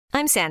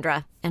I'm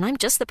Sandra, and I'm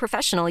just the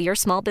professional your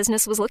small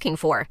business was looking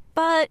for.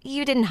 But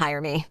you didn't hire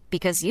me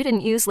because you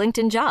didn't use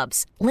LinkedIn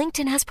Jobs.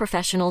 LinkedIn has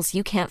professionals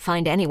you can't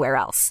find anywhere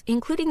else,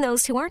 including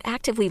those who aren't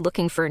actively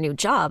looking for a new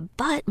job,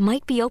 but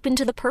might be open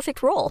to the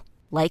perfect role,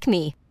 like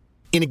me.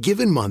 In a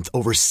given month,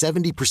 over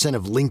 70%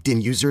 of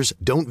LinkedIn users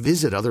don't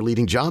visit other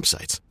leading job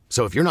sites.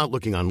 So if you're not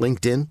looking on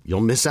LinkedIn,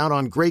 you'll miss out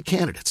on great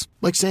candidates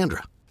like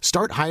Sandra.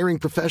 Start hiring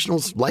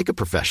professionals like a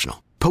professional.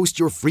 Post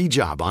your free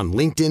job on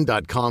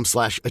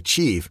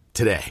linkedin.com/achieve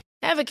today.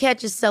 Ever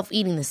catch yourself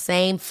eating the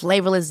same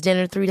flavorless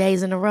dinner 3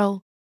 days in a row?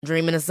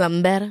 Dreaming of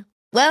something better?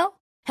 Well,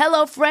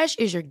 HelloFresh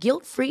is your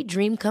guilt-free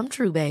dream come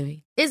true, baby.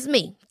 It's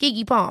me,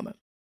 Keke Palmer.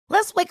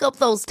 Let's wake up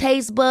those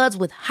taste buds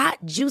with hot,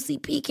 juicy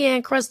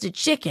pecan-crusted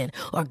chicken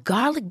or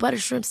garlic butter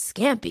shrimp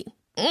scampi.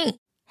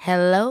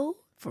 Hello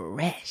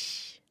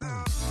Fresh.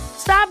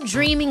 Stop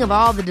dreaming of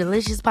all the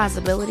delicious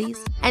possibilities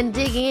and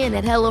dig in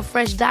at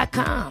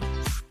HelloFresh.com.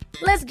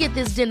 Let's get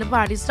this dinner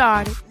party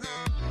started.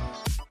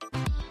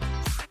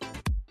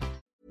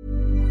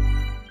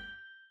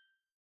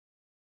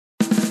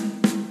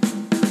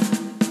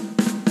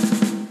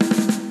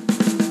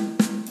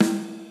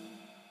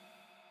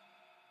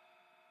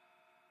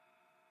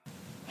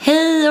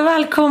 Hej och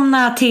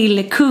välkomna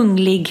till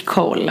Kunglig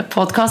koll,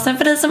 podcasten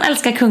för dig som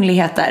älskar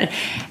kungligheter.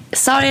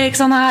 Sara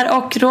Eriksson här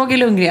och Roger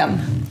Lundgren.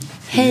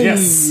 Hej!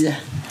 Yes.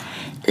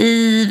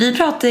 Vi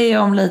pratar ju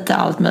om lite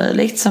allt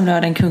möjligt som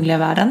rör den kungliga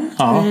världen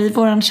i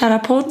våran kära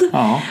podd.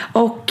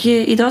 Och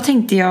idag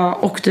tänkte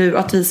jag och du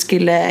att vi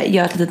skulle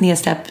göra ett litet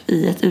nedsläpp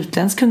i ett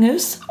utländskt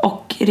kunghus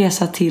och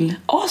resa till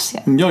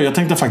Asien. Ja, jag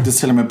tänkte faktiskt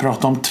till och med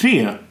prata om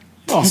 3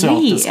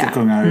 asiatiska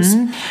kungahus.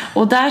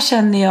 Och där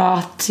känner jag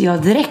att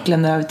jag direkt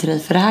lämnar över till dig,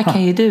 för det här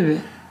kan ju du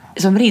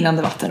som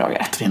rinnande vatten,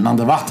 Roger.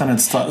 Rinnande vatten är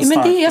ett starkt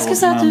men det, jag ska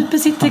säga att du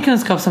besitter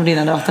kunskap som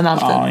rinnande vatten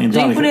alltid. Du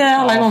imponerar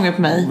alla gånger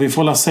på mig. Vi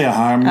får la se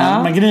här.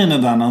 Men grejen är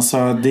den,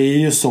 alltså, det är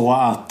ju så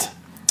att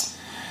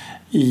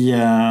i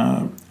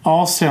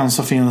Asien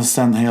så finns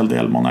det en hel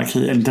del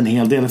monarkier. Eller inte en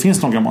hel del, det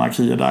finns några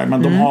monarkier där.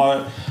 Men de har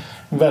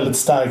väldigt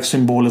starka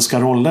symboliska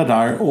roller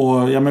där.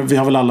 Och men vi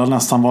har väl alla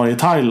nästan varit i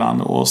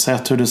Thailand och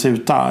sett hur det ser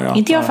ut där.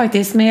 Inte jag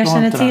faktiskt, men jag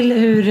känner till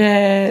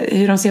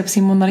hur de ser på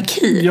sin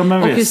monarki och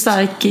hur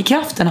stark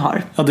kraften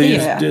har. Ja, det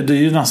är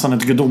ju nästan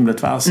ett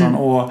gudomligt väsen.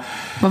 Och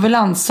var väl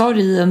ansvar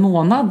i en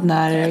månad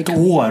när...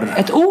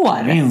 Ett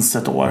år? Minst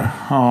ett år.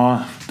 Ja,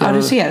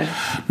 du ser.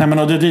 Nej, men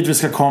och det är dit vi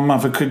ska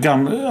komma.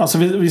 Alltså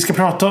vi ska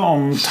prata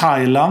om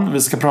Thailand,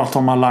 vi ska prata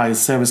om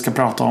Malaysia, vi ska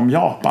prata om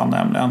Japan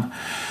nämligen.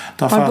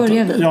 Var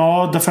börjar vi?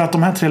 Ja, därför att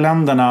de här 3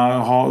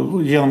 länderna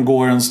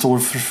genomgår en stor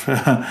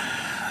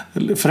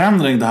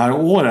förändring det här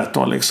året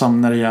då,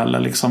 liksom, när det gäller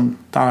liksom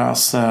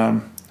deras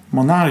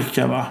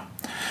monarker, va?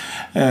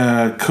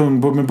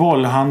 Kung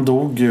Bhumibol, han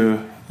dog ju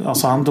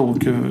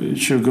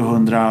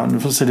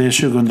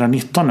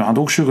 2019 nu. Han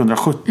dog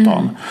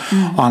 2017.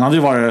 Och han hade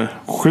ju varit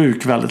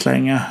sjuk väldigt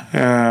länge.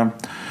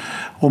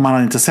 Och man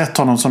har inte sett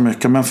honom så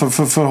mycket. Men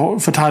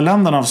för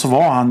thailändarna så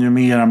var han ju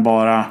mer än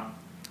bara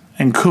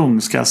en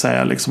kung, ska jag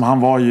säga. Liksom, han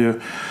var ju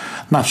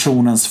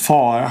nationens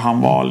far.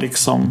 Han var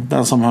liksom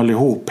den som höll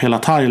ihop hela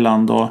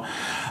Thailand. Och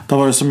det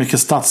var ju så mycket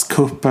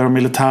statskupper och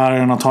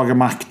militären har tagit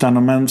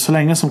makten. Men så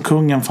länge som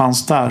kungen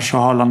fanns där så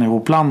höll han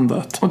ihop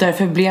landet. Och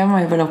därför blev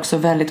man ju väl också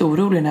väldigt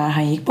orolig när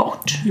han gick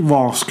bort.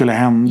 Vad skulle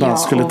hända? Ja,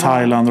 skulle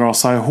Thailand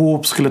rasa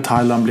ihop? Skulle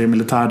Thailand bli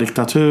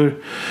militärdiktatur?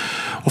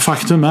 Och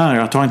faktum är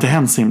att det har inte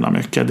hänt så himla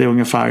mycket. Det är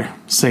ungefär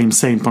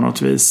same på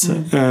något vis.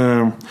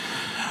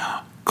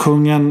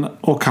 Kungen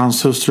och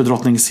hans hustru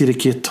drottning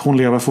Sirikit, hon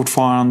lever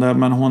fortfarande,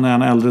 men hon är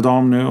en äldre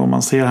dam nu och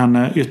man ser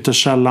henne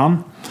ytterst sällan.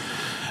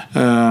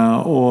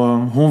 Och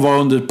hon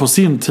var på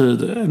sin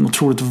tid en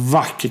otroligt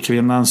vacker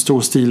kvinna, en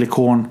stor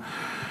stilikon.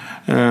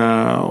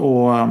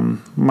 Och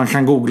man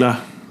kan googla.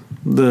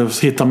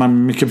 Det hittar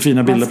man mycket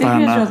fina bilder på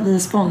henne. Man ser att vi är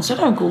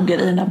sponsrade av Google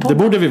i den här podden.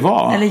 Det borde vi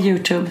vara. Eller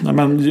YouTube. Nej,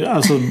 men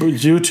alltså,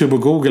 YouTube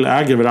och Google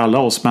äger väl alla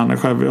oss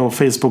människor. Och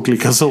Facebook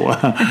lika så.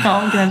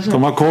 Ja, kanske.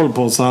 De har koll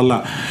på oss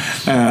alla.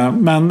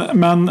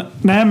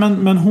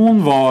 Men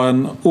hon var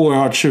en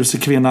oerhört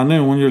tjusig kvinna. Nu är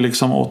hon ju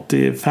liksom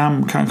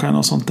 85 kanske,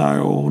 något sånt där.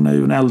 Och hon är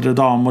ju en äldre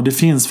dam. Och det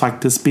finns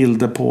faktiskt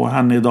bilder på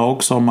henne idag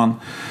också. Om man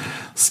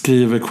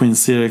skriver Queen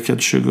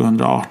Sirikit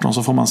 2018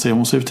 så får man se hur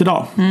hon ser ut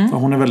idag. För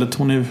hon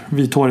är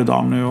vithårig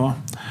dam nu och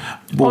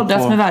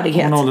åldras med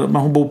värdighet. Men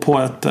hon bor på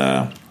ett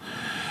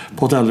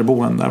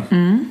äldreboende.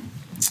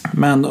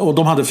 Och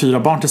de hade 4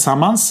 barn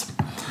tillsammans.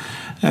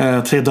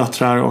 3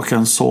 döttrar och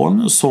en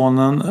son.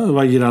 Sonen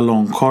var Gira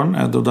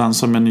Longkorn, den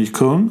som är ny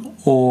kung.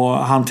 Och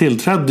han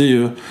tillträdde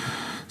ju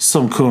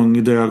som kung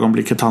i det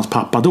ögonblicket hans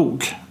pappa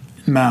dog.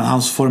 Men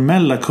hans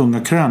formella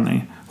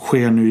kungakröning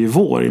sker nu i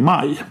vår, i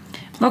maj.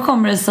 Vad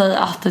kommer det sig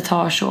att det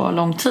tar så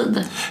lång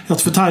tid? Ja,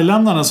 för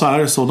thailändarna så är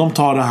det så. De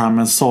tar det här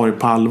med sorg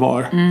på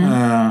allvar.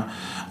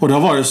 Och det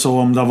har varit så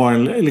om det har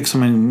varit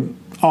liksom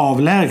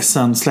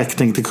avlägsen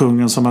släkting till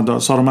kungen som har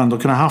dött, så har de ändå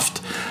kunnat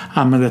haft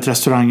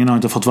restaurangen har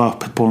inte fått vara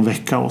öppet på en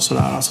vecka och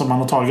sådär. Alltså man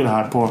har tagit det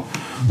här på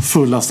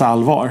fullaste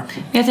allvar.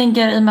 Jag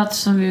tänker, i och med att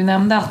som vi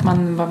nämnde att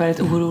man var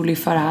väldigt orolig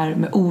för det här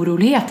med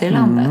oroligheter i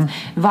landet,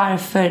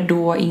 varför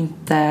då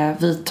inte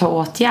vidta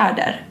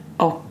åtgärder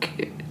och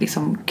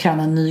liksom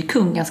kröna en ny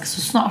kung ganska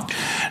så snart?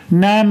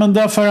 Nej, men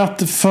därför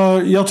att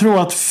jag tror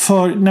att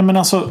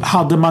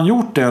hade man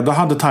gjort det, då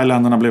hade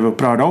thailändarna blivit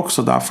upprörda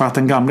också, därför att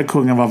den gamla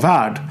kungen var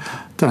värd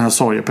den här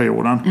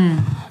sorgeperioden.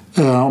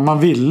 Och man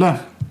ville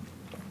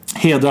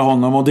hedra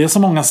honom, och det är så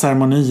många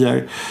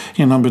ceremonier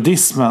inom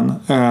buddhismen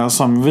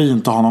som vi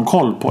inte har någon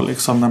koll på,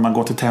 liksom när man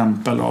går till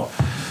tempel och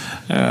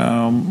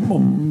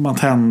man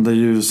tänder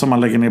ljus och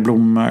man lägger ner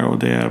blommor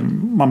och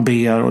man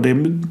ber, och det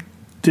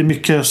är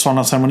mycket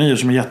sådana ceremonier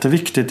som är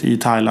jätteviktigt i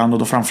Thailand, och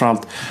då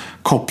framförallt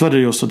kopplade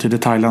just till det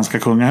thailändska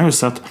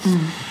kungahuset.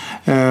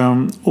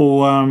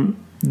 Och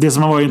det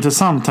som har varit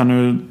intressant här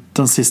nu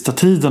den sista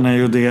tiden är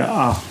ju det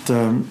att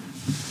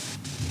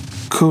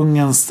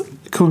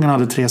kungen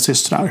hade 3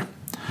 systrar.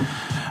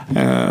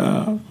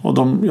 Och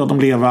de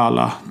lever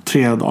alla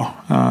 3 då.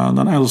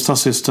 Den äldsta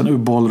systern,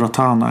 Ubol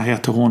Ratana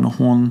heter hon.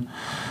 Hon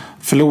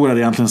förlorade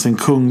egentligen sin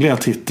kungliga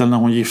titel när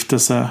hon gifte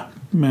sig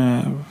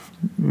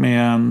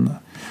med en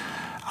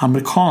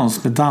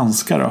amerikansk med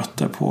danska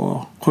rötter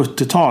på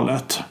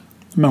 70-talet.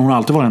 Men hon har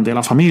alltid varit en del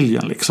av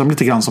familjen, liksom.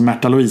 Lite grann som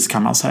Märta Louise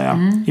kan man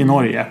säga i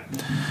Norge.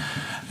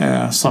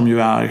 Som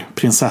ju är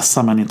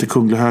prinsessa men inte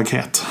kunglig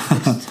höghet.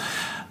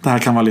 Det här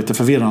kan vara lite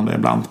förvirrande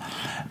ibland.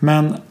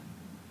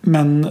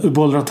 Men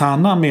Ubol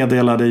Ratana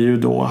meddelade ju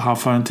då här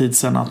för en tid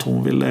sedan att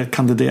hon ville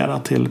kandidera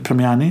till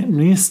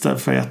premiärminister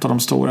för ett av de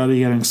stora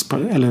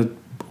eller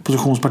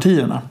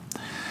oppositionspartierna.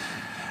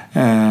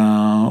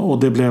 Och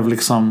det blev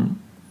liksom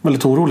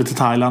väldigt oroligt i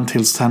Thailand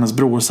tills hennes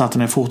bror satte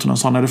ner foten och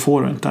sa nej, det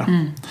får du inte.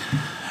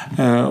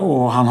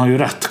 Och han har ju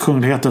rätt.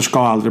 Kungligheter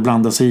ska aldrig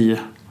blanda sig i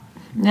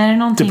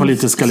det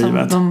politiska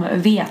livet. Som de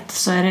vet,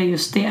 så är det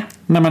just det.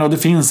 Nej, men det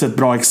finns ett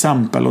bra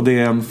exempel, och det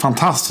är en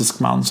fantastisk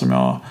man som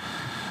jag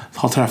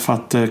har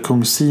träffat,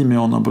 kung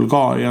Simeon av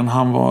Bulgarien.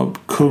 Han var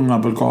kung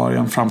av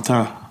Bulgarien fram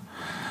till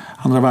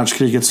andra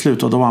världskrigets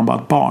slut, och då var han bara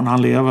ett barn.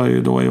 Han lever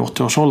ju då i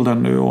 80-årsåldern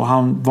nu, och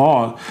han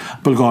var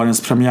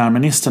Bulgariens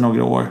premiärminister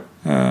några år,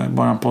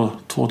 början på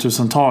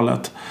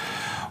 2000-talet.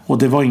 Och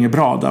det var inget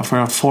bra, därför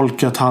att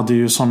folket hade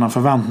ju sådana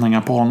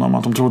förväntningar på honom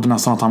att de trodde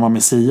nästan att han var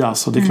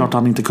Messias, och det är klart att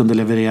han inte kunde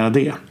leverera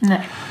det.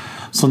 Nej.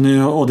 Så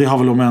nu, och det har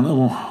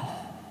väl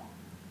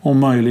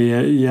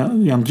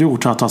omöjligt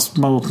gjort att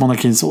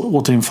monarkins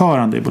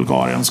återinförande i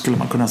Bulgarien, skulle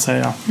man kunna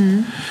säga,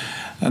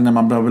 när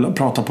man börjar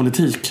prata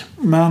politik.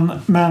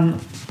 Men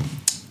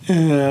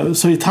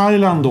så i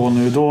Thailand då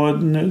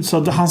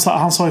så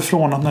han sa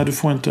ifrån att nej, du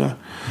får inte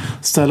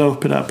ställa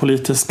upp i det här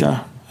politiska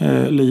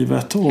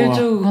livet. Hur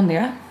tog hon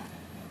det?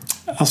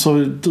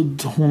 Alltså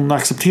hon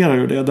accepterar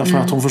ju det, därför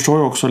att hon förstår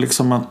ju också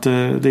liksom att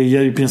det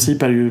i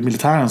princip är ju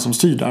militären som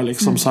styr där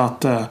liksom, så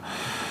att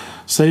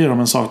säger de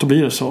en sak, då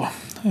blir det så.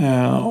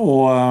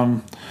 Och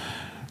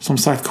som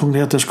sagt,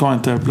 kungligheter ska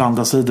inte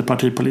blanda sig i det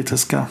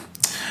partipolitiska.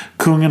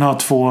 Kungen har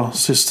 2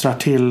 systrar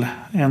till,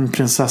 en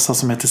prinsessa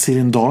som heter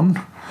Sirindorn.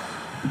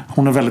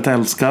 Hon är väldigt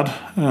älskad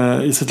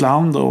i sitt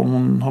land, och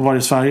hon har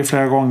varit i Sverige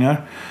flera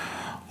gånger.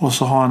 Och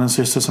så har han en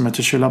syster som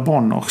heter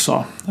Chulabon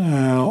också.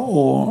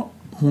 Och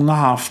hon har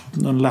haft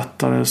en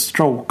lättare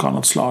stroke av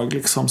något slag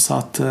liksom, så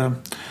att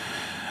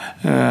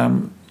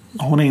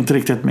hon är inte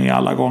riktigt med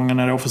alla gånger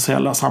när det är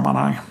officiella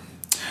sammanhang.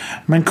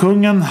 Men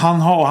kungen,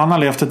 han har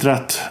levt ett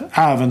rätt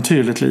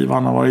äventyrligt liv.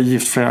 Han har varit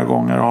gift flera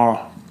gånger och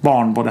har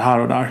barn både här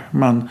och där.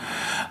 Men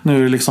nu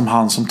är det liksom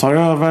han som tar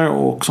över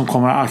och som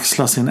kommer att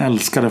axla sin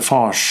älskade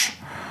fars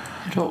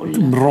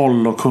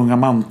roll och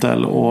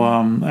kungamantel. Och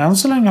än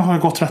så länge har det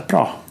gått rätt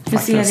bra. Hur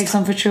ser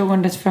liksom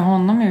förtroendet för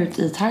honom ut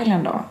i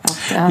Thailand då?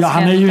 Att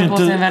han är ju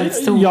inte, en väldigt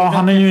stor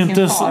han är ju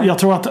inte, jag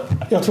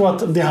tror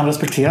att det han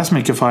respekteras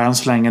mycket för än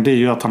så länge, det är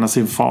ju att han är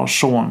sin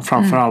fars son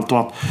framförallt, och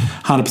att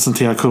han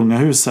representerar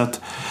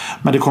kungahuset.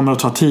 Men det kommer att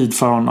ta tid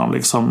för honom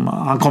liksom.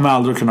 Han kommer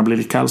aldrig kunna bli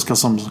lika älskad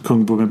som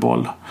kung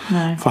Bhumibol.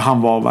 För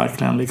han var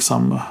verkligen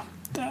liksom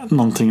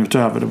någonting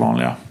utöver det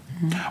vanliga.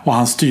 Och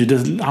han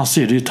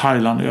styrde ju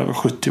Thailand i över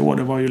 70 år.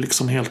 Det var ju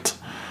liksom helt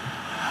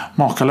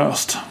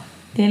makalöst.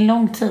 Det är en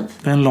lång tid.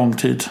 Det är en lång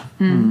tid.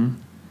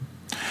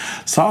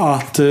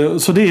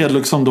 Så det är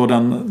liksom då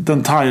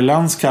den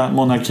thailändska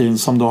monarkin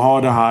som då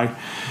har det här,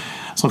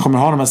 som kommer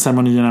ha de här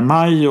ceremonierna i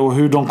maj, och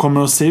hur de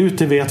kommer att se ut,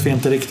 det vet vi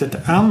inte riktigt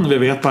än. Vi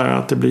vet bara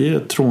att det blir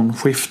ett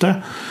tronskifte.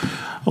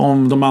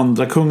 Om de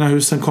andra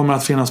kungahusen kommer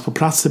att finnas på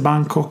plats i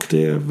Bangkok,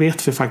 det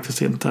vet vi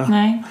faktiskt inte.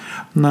 Nej.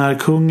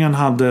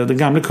 När den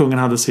gamla kungen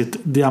hade sitt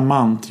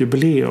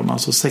diamantjubileum,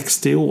 alltså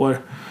 60 år.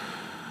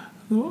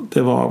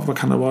 Det var, vad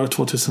kan det vara,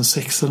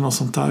 2006 eller något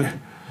sånt där.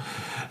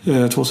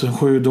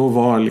 2007, då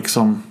var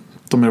liksom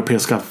de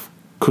europeiska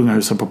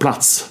kungahusen på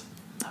plats.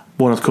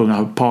 Vårat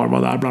kungapar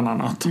var där bland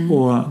annat.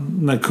 Och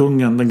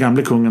när den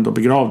gamla kungen då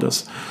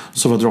begravdes,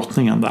 så var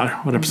drottningen där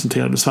och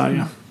representerade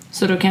Sverige.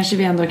 Så då kanske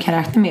vi ändå kan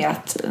räkna med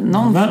att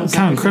någon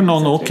kanske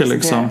någon åker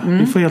liksom.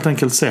 Vi får helt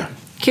enkelt se.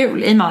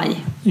 Kul, i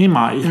maj. I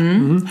maj.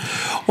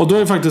 Och då är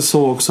det faktiskt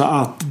så också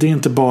att det är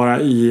inte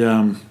bara i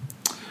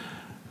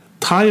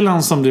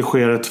Thailand som det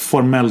sker ett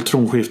formellt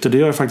tronskifte. Det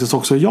gör det faktiskt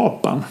också i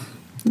Japan.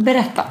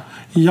 Berätta.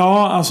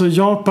 Ja, alltså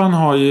Japan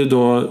har ju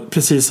då,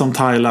 precis som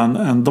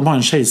Thailand, de har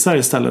en kejsare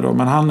istället då.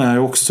 Men han är ju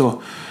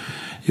också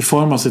i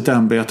form av sitt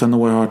ämbete en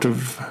oerhört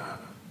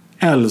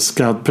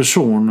älskad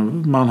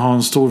person. Man har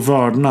en stor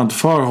vördnad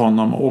för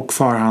honom och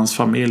för hans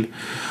familj.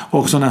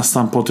 Också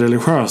nästan på ett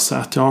religiöst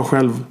sätt. Jag har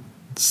själv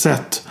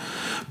sett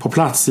på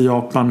plats i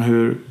Japan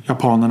hur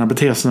japanerna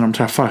beter sig när de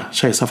träffar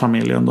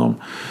kejsarfamiljen. De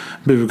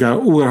bugar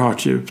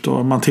oerhört djupt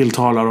och man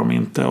tilltalar dem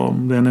inte. Och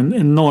det är en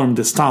enorm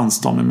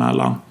distans dem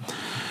emellan.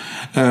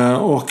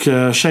 Och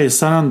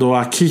kejsaren då,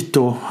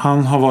 Akito,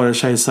 han har varit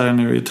kejsare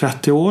nu i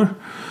 30 år.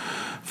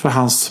 För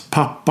hans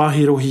pappa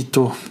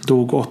Hirohito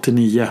dog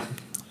 89.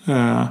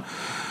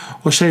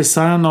 Och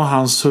kejsaren och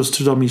hans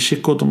hustru då,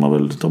 Michiko,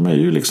 de är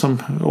ju liksom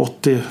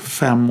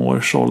 85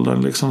 års ålder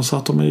liksom, så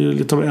att de är ju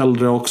lite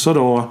äldre också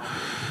då.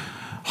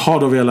 Har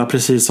då velat,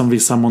 precis som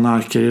vissa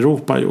monarker i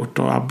Europa gjort,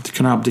 då,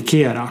 kunna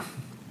abdikera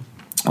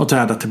och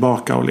träda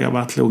tillbaka och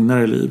leva ett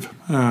lugnare liv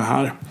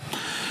här.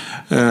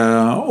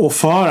 Och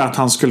för att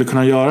han skulle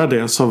kunna göra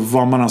det så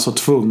var man alltså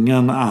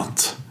tvungen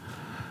att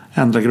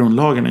ändra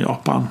grundlagen i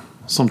Japan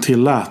som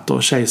tillät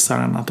då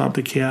kejsaren att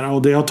abdikera,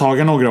 och det har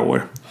tagit några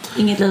år.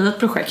 Inget litet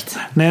projekt.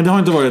 Nej, det har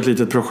inte varit ett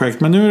litet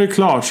projekt, men nu är det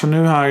klart. Så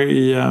nu här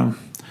i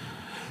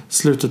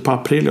slutet på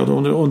april,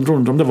 och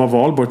undrar om det var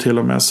valborg till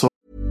och med, så.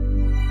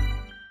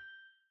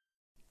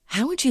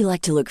 How would you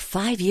like to look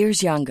 5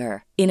 years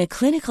younger? In a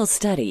clinical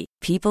study,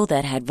 people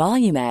that had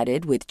volume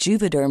added with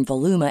Juvederm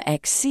Voluma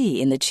XC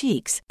in the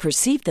cheeks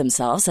perceived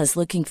themselves as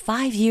looking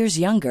 5 years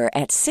younger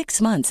at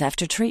 6 months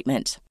after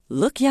treatment.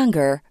 Look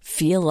younger,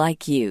 feel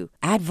like you.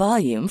 Add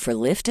volume for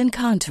lift and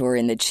contour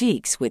in the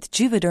cheeks with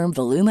Juvederm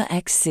Voluma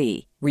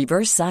XC.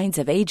 Reverse signs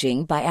of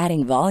aging by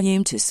adding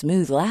volume to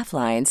smooth laugh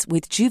lines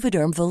with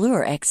Juvederm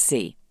Volure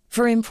XC.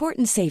 For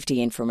important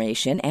safety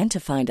information and to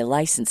find a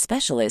licensed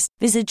specialist,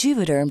 visit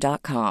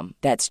Juvederm.com.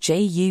 That's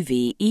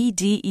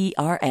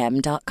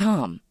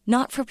JUVEDERM.com.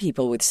 Not for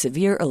people with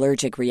severe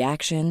allergic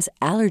reactions,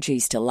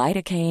 allergies to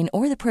lidocaine,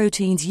 or the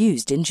proteins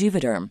used in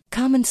Juvederm.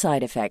 Common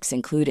side effects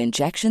include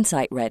injection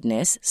site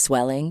redness,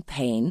 swelling,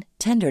 pain,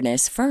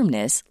 tenderness,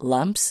 firmness,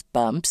 lumps,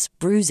 bumps,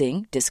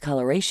 bruising,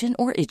 discoloration,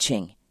 or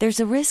itching. There's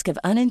a risk of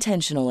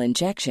unintentional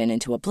injection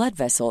into a blood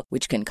vessel,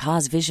 which can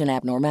cause vision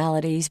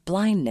abnormalities,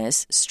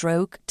 blindness,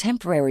 stroke,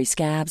 temporary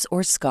scabs,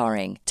 or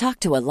scarring. Talk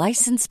to a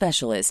licensed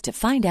specialist to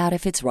find out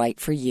if it's right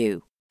for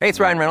you. Hey, it's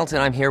Ryan Reynolds,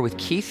 and I'm here with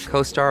Keith,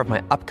 co-star of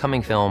my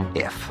upcoming film,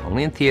 If,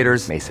 only in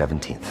theaters May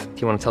 17th.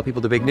 Do you want to tell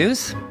people the big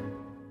news?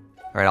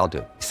 All right, I'll do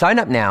it. Sign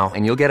up now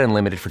and you'll get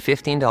unlimited for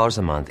 $15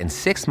 a month and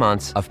 6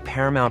 months of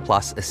Paramount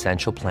Plus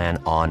Essential Plan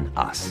on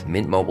us.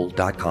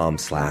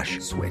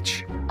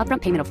 MintMobile.com/switch.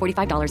 Upfront payment of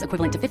 $45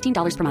 equivalent to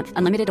 $15 per month.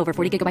 Unlimited over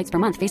 40 gigabytes per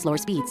month. Face lower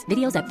speeds.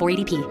 Videos at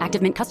 480p.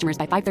 Active Mint customers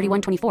by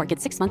 531.24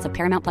 get 6 months of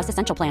Paramount Plus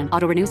Essential Plan.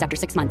 Auto renews after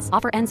 6 months.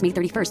 Offer ends May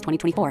 31st,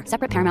 2024.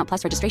 Separate Paramount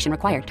Plus registration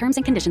required. Terms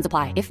and conditions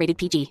apply if rated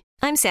PG.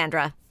 I'm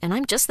Sandra, and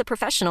I'm just the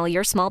professional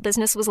your small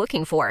business was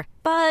looking for.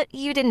 But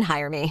you didn't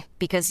hire me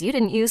because you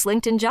didn't use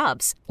LinkedIn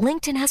Jobs.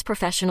 LinkedIn has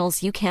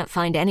professionals you can't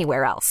find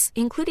anywhere else,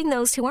 including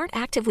those who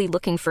aren't actively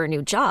looking for a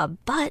new job,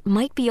 but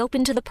might be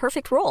open to the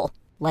perfect role,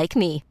 like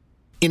me.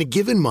 In a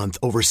given month,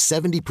 over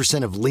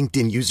 70% of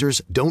LinkedIn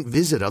users don't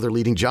visit other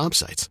leading job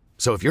sites.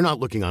 So if you're not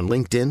looking on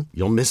LinkedIn,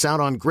 you'll miss out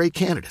on great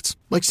candidates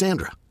like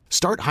Sandra.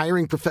 Start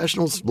hiring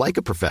professionals like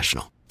a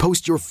professional.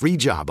 Post your free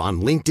job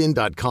on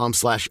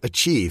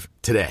linkedin.com/achieve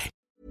today.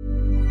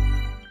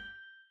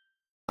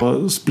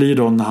 Och blir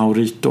då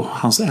Naruhito,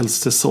 hans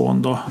äldste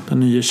son då, den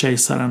nya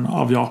kejsaren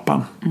av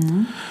Japan.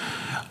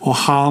 Och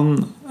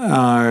han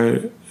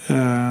är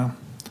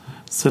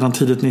sedan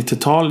tidigt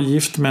 90-tal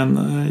gift med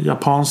en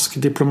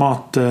japansk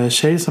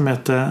diplomattjej som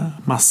heter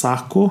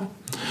Masako.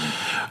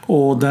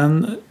 Och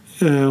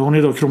hon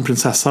är då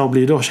kronprinsessa och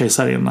blir då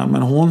kejsarinna.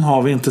 Men hon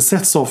har vi inte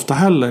sett så ofta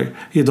heller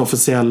i det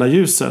officiella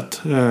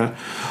ljuset.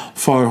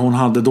 För hon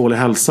hade dålig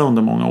hälsa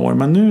under många år.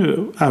 Men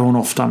nu är hon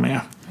ofta med.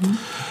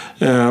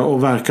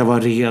 Och verkar vara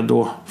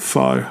redo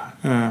för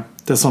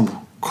det som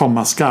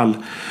komma skall.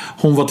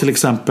 Hon var till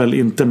exempel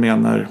inte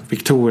med när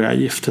Victoria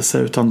gifte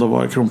sig. Utan då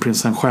var det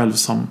kronprinsen själv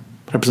som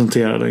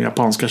representerade den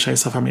japanska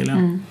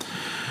kejsarfamiljen.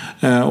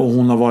 Och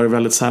hon har varit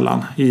väldigt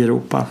sällan i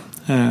Europa.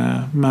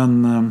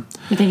 Men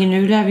jag tänker,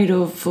 nu lär vi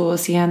då få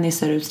se henne i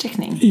större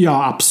utsträckning.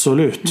 Ja,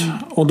 absolut.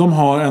 Och de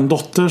har en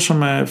dotter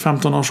som är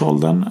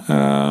 15-årsåldern.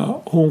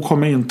 Hon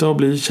kommer inte att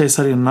bli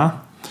kejsarinna.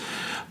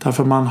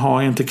 Därför man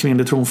har inte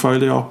kvinnlig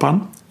tronföljd i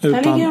Japan. Där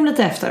ligger de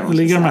lite efter.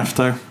 Ligger de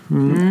efter.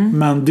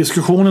 Men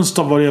diskussionen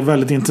var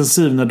väldigt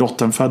intensiv när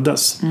dottern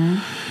föddes.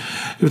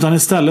 Utan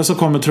istället så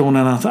kommer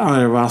tronen att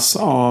ärvas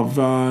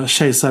av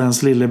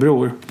kejsarens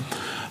lillebror.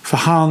 För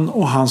han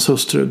och hans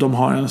hustru, de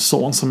har en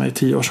son som är i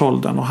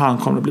 10-årsåldern. Och han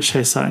kommer att bli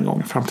kejsare en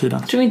gång i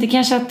framtiden. Tror inte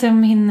kanske att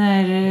de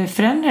hinner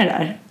förändra det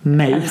där?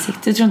 Nej.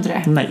 Du tror inte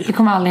det? Nej. Det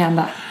kommer aldrig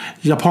hända.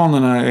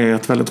 Japanerna är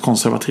ett väldigt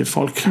konservativt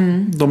folk.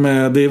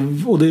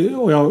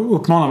 Och jag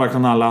uppmanar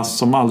verkligen alla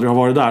som aldrig har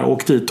varit där.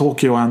 Åk dit.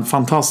 Tokyo är en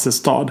fantastisk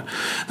stad.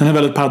 Den är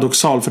väldigt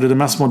paradoxal för det är det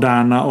mest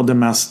moderna och det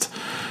mest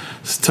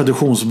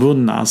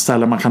traditionsbundna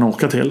ställen man kan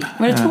åka till.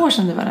 Var det 2 år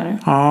sedan du var där?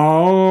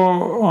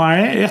 Ja,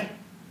 nej,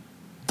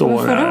 1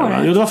 år. Förra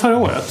året? Jo, det var förra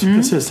året.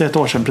 Precis, det är 1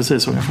 år sedan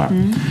precis ungefär.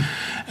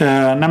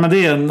 Nej, men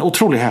det är en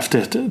otroligt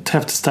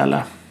häftigt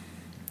ställe.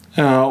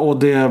 Och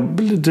det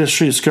är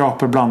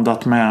skyskrapor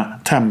blandat med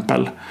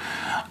tempel.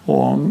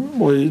 Och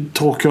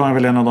Tokyo är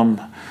väl en av de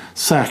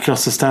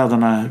säkraste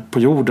städerna på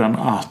jorden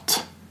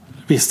att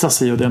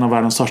vistas i, och det är en av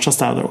världens största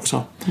städer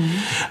också.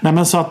 Nej,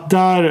 men så att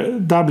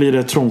där blir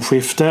det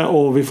tronskifte,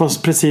 och vi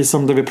får, precis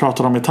som det vi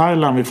pratade om i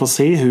Thailand, vi får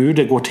se hur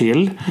det går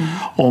till.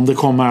 Om det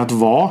kommer att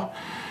vara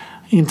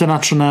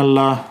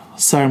internationella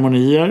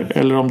ceremonier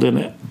eller om det är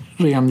en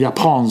ren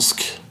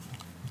japansk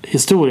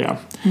historia.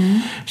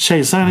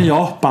 Kejsaren i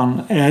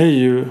Japan är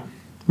ju,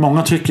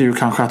 många tycker ju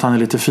kanske att han är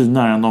lite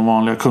finare än de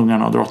vanliga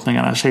kungarna och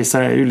drottningarna.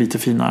 Kejsare är ju lite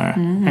finare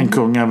än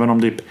kung, även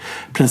om det i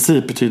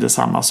princip betyder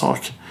samma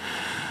sak.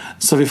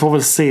 Så vi får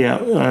väl se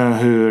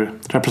hur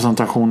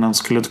representationen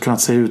skulle kunna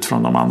se ut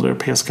från de andra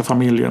europeiska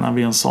familjerna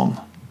vid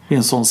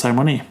en sån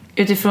ceremoni.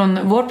 Utifrån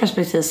vårt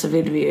perspektiv så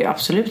vill vi ju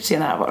absolut se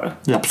närvaro.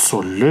 Ja,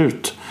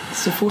 absolut.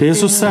 Det är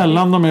så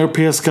sällan de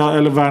europeiska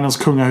eller världens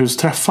kungahus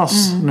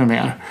träffas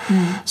numera.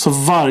 Så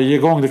varje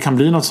gång det kan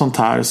bli något sånt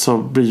här så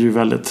blir det ju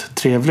väldigt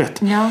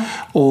trevligt. Ja.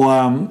 Och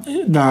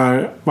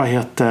när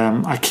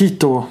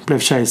Akito blev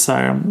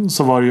kejsare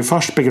så var det ju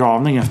först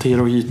begravning efter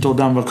Hirohito, och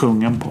den var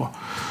kungen på.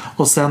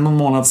 Och sen någon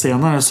månad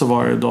senare så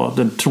var det då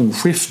det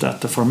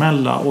tronskiftet, det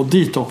formella, och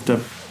dit åkte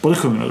både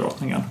kungen och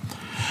drottningen.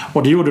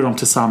 Och det gjorde de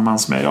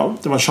tillsammans med,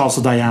 det var Charles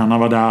och Diana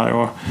var där,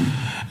 och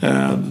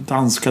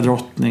danska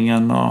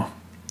drottningen och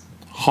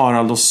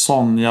Harald och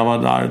Sonja var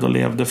där. Då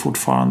levde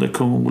fortfarande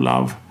kung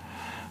Olav,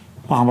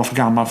 och han var för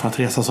gammal för att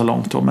resa så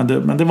långt då.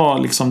 Men det var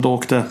liksom, då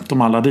åkte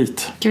de alla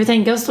dit. Kan vi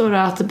tänka oss då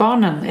att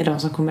barnen är de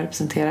som kommer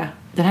representera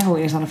den här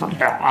gången i sådana fall?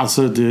 Ja,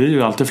 alltså det är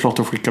ju alltid flott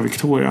att skicka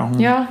Victoria.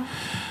 Hon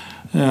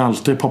är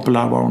alltid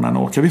populär var hon än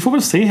åker. Vi får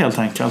väl se helt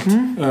enkelt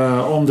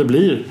om det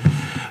blir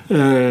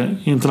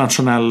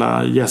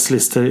internationella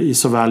gästlistor i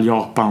såväl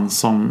Japan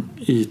som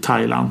i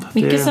Thailand.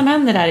 Mycket som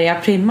händer där i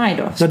april-maj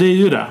då. Ja, det är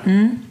ju det.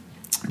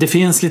 Det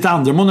finns lite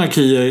andra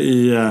monarkier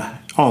i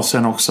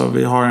Asien också.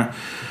 Vi har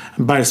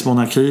en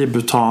bergsmonarki i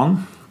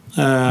Bhutan.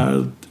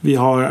 Vi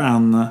har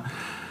en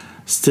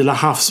Stilla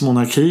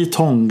havsmonarki i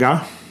Tonga.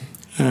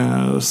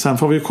 Sen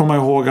får vi komma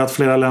ihåg att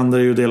flera länder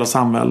är ju del av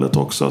samväldet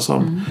också,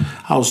 som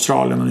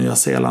Australien och Nya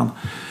Zeeland.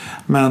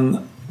 Men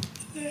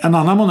en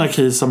annan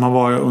monarki som har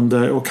varit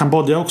under, och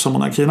Kambodja också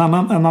monarki, en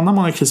annan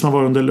monarki som har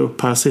varit under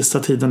lupp här sista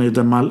tiden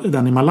är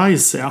den i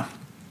Malaysia.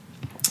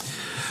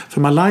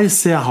 För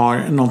Malaysia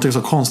har någonting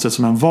så konstigt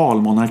som en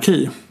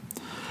valmonarki.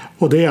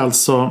 Och det är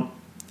alltså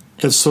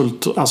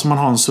man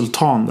har en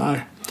sultan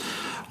där.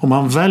 Och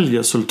man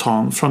väljer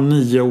sultan från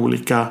 9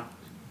 olika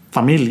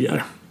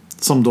familjer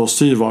som då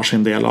styr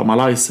varsin del av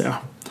Malaysia.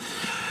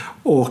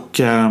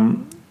 Och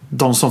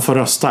de som får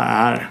rösta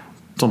är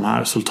de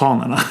här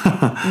sultanerna.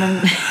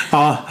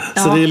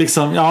 Så det är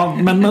liksom,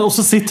 men och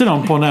så sitter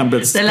de på en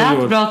ämbetsperiod.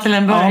 Det lät bra till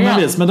en början.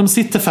 Ja, men de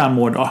sitter 5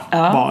 år då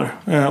var.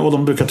 Och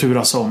de brukar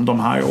turas om de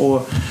här.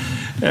 Och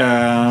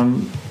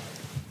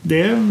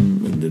det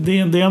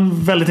är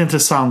en väldigt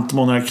intressant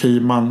monarki.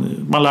 Man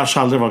lär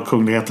sig aldrig vad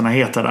kungligheterna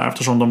heter där,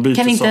 eftersom de byter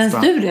så ofta. Kan inte ens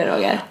du det,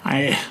 Roger?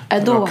 Nej,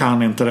 jag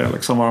kan inte det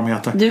liksom, vad de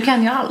heter. Du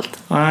kan ju allt.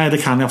 Nej, det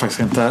kan jag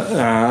faktiskt inte.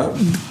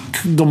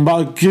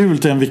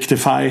 Gult är en viktig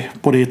färg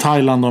både i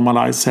Thailand och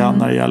Malaysia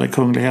när det gäller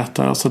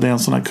kungligheter. Alltså det är en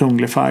sån här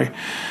kunglig färg.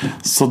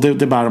 Så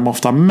det bär de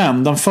ofta.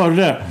 Men den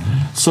förre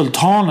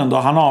sultanen då,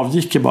 han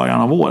avgick i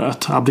början av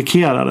året,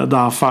 abdikerade,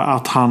 därför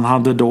att han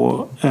hade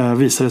då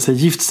visade sig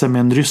gift sig med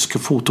en rysk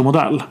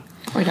fotomodell.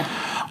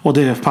 Och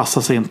det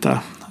passade sig inte.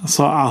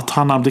 Så att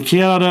han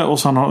abdikerade, och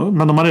sen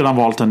men de har redan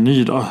valt en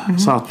ny då.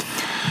 Så att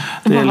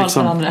det är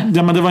liksom,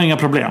 men det var inga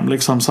problem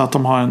liksom, så att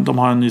de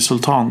har en ny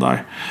sultan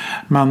där.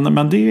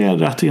 Men det är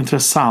rätt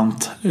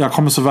intressant. Jag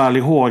kommer så väl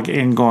ihåg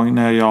en gång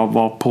när jag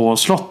var på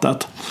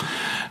slottet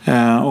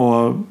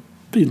och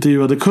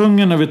intervjuade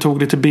kungen, när vi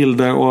tog lite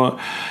bilder, och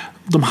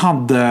de har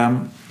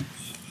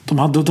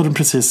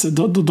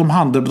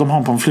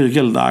på en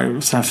flygel där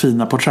så här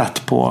fina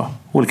porträtt på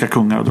olika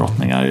kungar och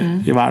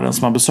drottningar i världen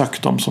som har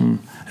besökt dem, som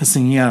är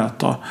signerat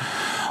då.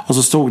 Och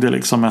så stod det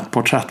liksom ett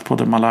porträtt på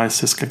det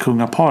malaysiska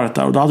kungaparet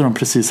där, och då hade de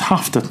precis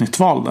haft ett nytt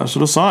val där. Så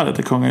då sa jag det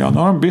till kungen, nu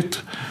har de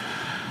bytt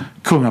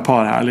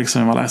kungapar här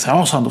liksom i Malaysia.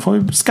 Ja, så då får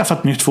vi skaffa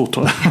ett nytt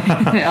foto.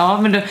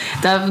 Ja, men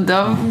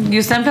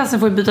just den platsen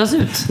får ju bytas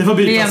ut. Det får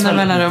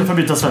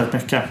bytas väldigt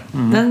mycket.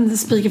 Den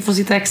spiken får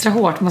sitta extra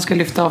hårt. Man ska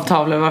lyfta av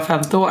tavlor var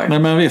 5:e år. Nej,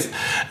 men visst.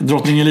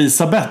 Drottning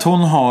Elisabeth, hon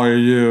har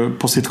ju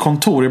på sitt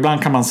kontor,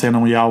 ibland kan man se när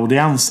hon ger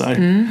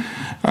audienser,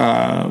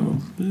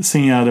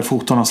 signerade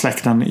foton av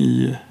släkten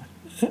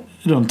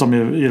runt om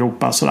i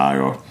Europa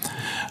sådär.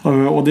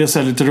 Och det är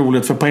så lite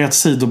roligt, för på ett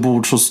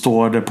sidobord så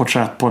står det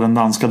porträtt på den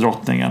danska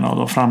drottningen och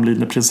då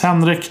framlidne prins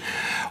Henrik,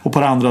 Och på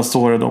det andra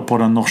står det då på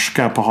den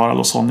norska, på Harald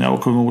och Sonja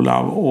och kung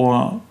Olav.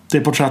 Och det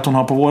porträtt hon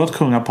har på vårt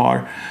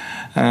kungapar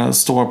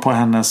står på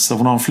hennes,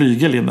 hon har en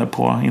flygel inne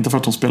på, inte för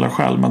att hon spelar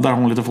själv, men där har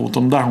hon lite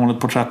foton, där har hon ett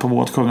porträtt på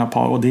vårt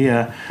kungapar, och det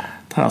är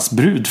deras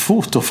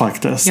brudfoto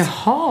faktiskt.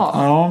 Jaha.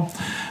 Ja,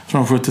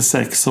 från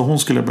 76, så hon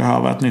skulle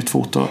behöva ett nytt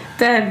foto.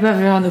 Där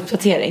behöver vi ha en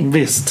uppdatering.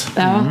 Visst.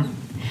 Ja,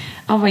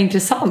 ja, vad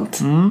intressant.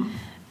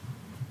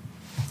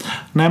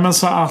 Nej, men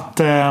så att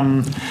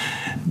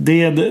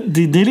det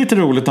är lite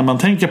roligt när man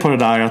tänker på det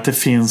där, att det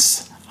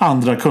finns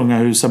andra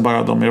kungahus än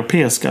bara de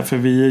europeiska, för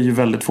vi är ju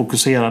väldigt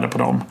fokuserade på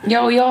dem.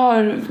 Ja, och jag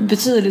har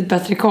betydligt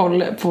bättre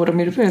koll på de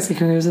europeiska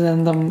kungahusen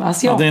än de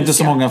asiatiska. Ja, det är inte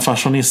så många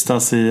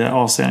fashionistas i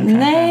Asien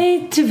kanske.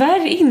 Nej,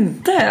 tyvärr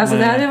inte. Alltså,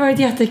 det hade varit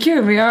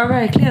jättekul, men jag har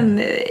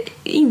verkligen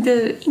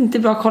inte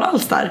bra koll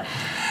alls där.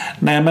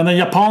 Nej, men den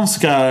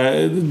japanska,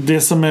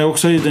 det som är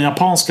också i den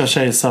japanska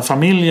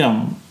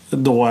kejsarfamiljen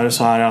då är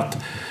så här att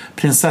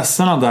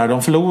prinsessorna där,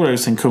 de förlorar ju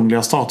sin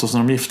kungliga status när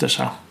de gifter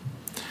sig.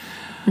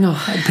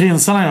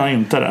 Prinsarna gör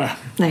inte det.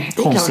 Nej,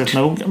 det är konstigt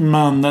klart. nog.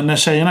 Men när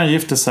tjejerna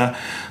gifter sig,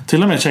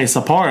 till och med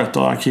kejsarparet då,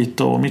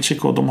 Akito och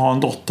Michiko, de har en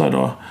dotter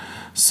då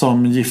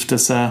som gifte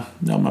sig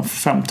för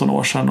 15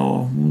 år sedan, och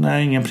hon är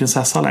ingen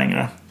prinsessa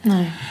längre.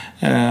 Nej.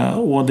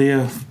 Och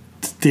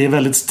det är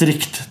väldigt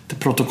strikt, det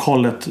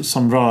protokollet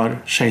som rör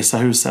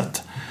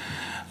kejsarhuset.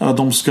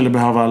 De skulle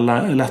behöva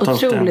lätta upp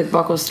det. Otroligt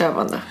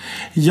bakåtsträvande.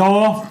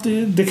 Ja,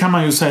 det kan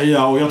man ju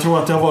säga. Och jag tror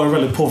att det har varit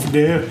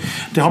väldigt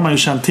det har man ju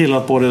känt till,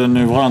 att både den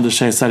nuvarande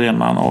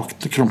kejsarinnan och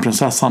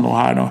kronprinsessan då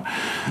här då,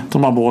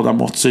 de har båda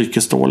mått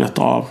psykiskt dåligt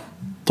av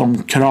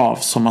de krav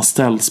som har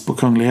ställts på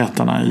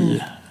kungligheterna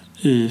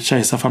i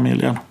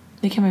kejsarfamiljen.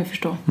 Det kan man ju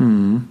förstå.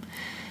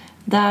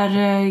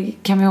 Där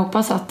kan vi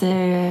hoppas att det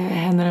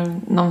händer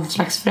någon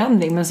slags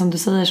förändring. Men som du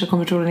säger så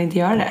kommer troligen inte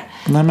göra det.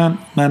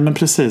 Nej men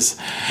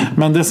precis.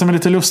 Men det som är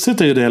lite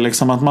lustigt är ju det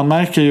liksom, att man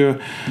märker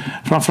ju,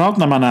 framförallt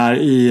när man är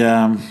i,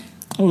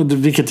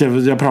 vilket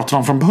jag pratade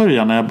om från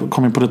början när jag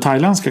kom in på det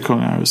thailändska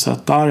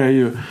kungahuset. Där är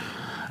ju,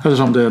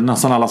 eftersom det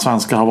nästan alla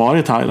svenskar har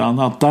varit i Thailand,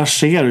 att där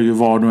ser du ju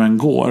var du än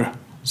går,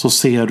 så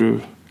ser du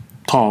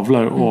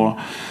tavlor och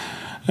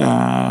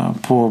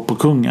på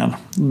kungen.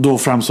 Då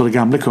främst det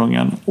gamla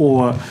kungen.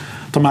 Och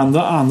de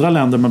andra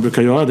länder man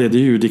brukar göra det är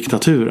ju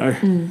diktaturer.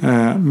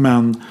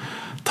 Men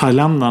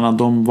thailändarna,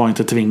 de var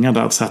inte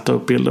tvingade att sätta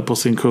upp bilder på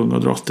sin kung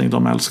och drottning.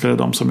 De älskade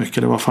dem så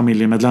mycket. Det var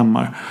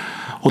familjemedlemmar.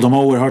 Och de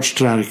har oerhört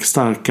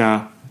starka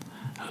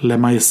Le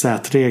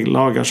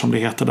Maïsette-reglagar som det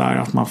heter där.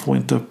 Att man får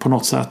inte på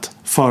något sätt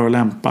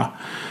förolämpa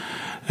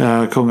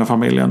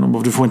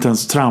kungafamiljen. Du får inte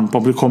ens trampa.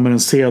 Om det kommer en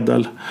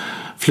sedel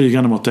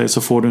flygande mot dig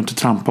så får du inte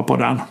trampa på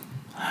den.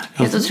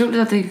 Helt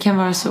otroligt att det kan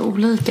vara så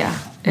olika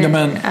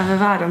över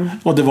världen.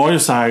 Och det var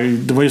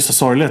ju så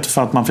sorgligt,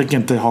 för att man fick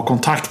inte ha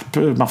kontakt,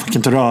 man fick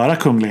inte röra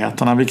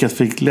kungligheterna,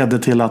 vilket ledde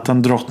till att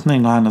en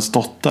drottning och hennes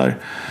dotter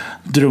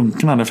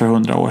drunknade för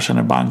 100 år sedan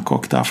i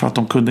Bangkok, därför att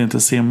de kunde inte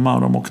simma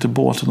och de åkte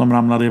båt och de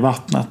ramlade i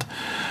vattnet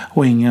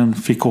och ingen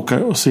fick åka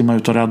och simma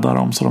ut och rädda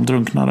dem, så de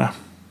drunknade.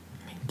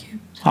 Gud.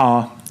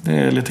 Ja, det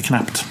är lite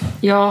knäppt.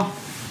 Ja.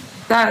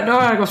 Då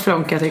har det gått för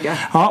långt, jag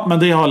tycker. Ja, men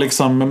det har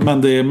liksom,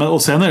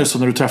 och sen är det så,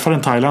 när du träffar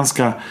den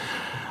thailändska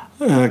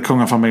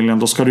kungafamiljen,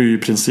 då ska du ju i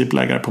princip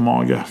lägga dig på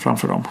mage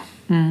framför dem.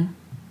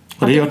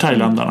 Och det gör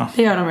thailändarna.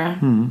 Det gör de, ja.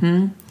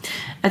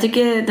 Jag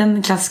tycker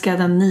den klassiska,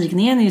 den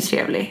nigningen är ju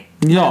trevlig.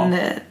 Ja.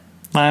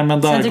 Men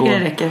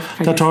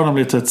där tar de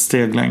lite ett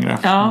steg längre.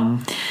 Ja.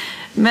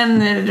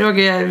 Men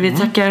Roger, vi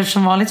tackar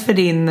som vanligt för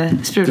din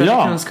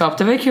sprudlande kunskap.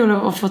 Det var ju kul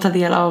att få ta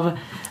del av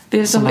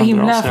det som var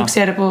himla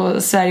fokuserade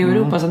på Sverige och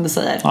Europa, som du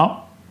säger.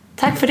 Ja.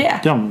 Tack för det.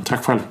 Ja,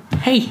 tack själv.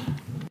 Hej.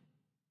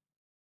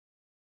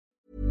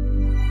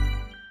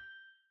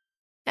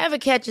 Ever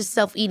catch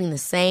yourself eating the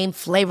same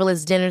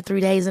flavorless dinner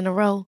 3 days in a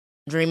row?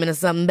 Dreaming of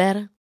something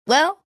better?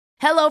 Well,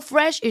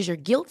 HelloFresh is your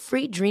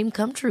guilt-free dream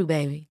come true,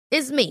 baby.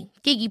 It's me,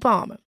 Keke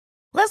Palmer.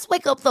 Let's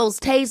wake up those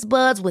taste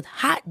buds with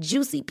hot,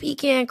 juicy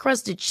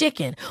pecan-crusted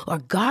chicken or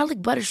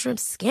garlic butter shrimp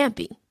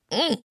scampi.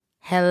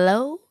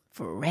 Hello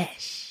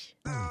Fresh.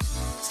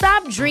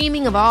 Stop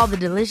dreaming of all the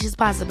delicious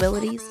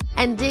possibilities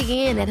and dig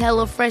in at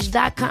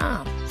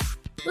HelloFresh.com.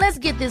 Let's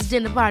get this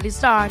dinner party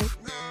started.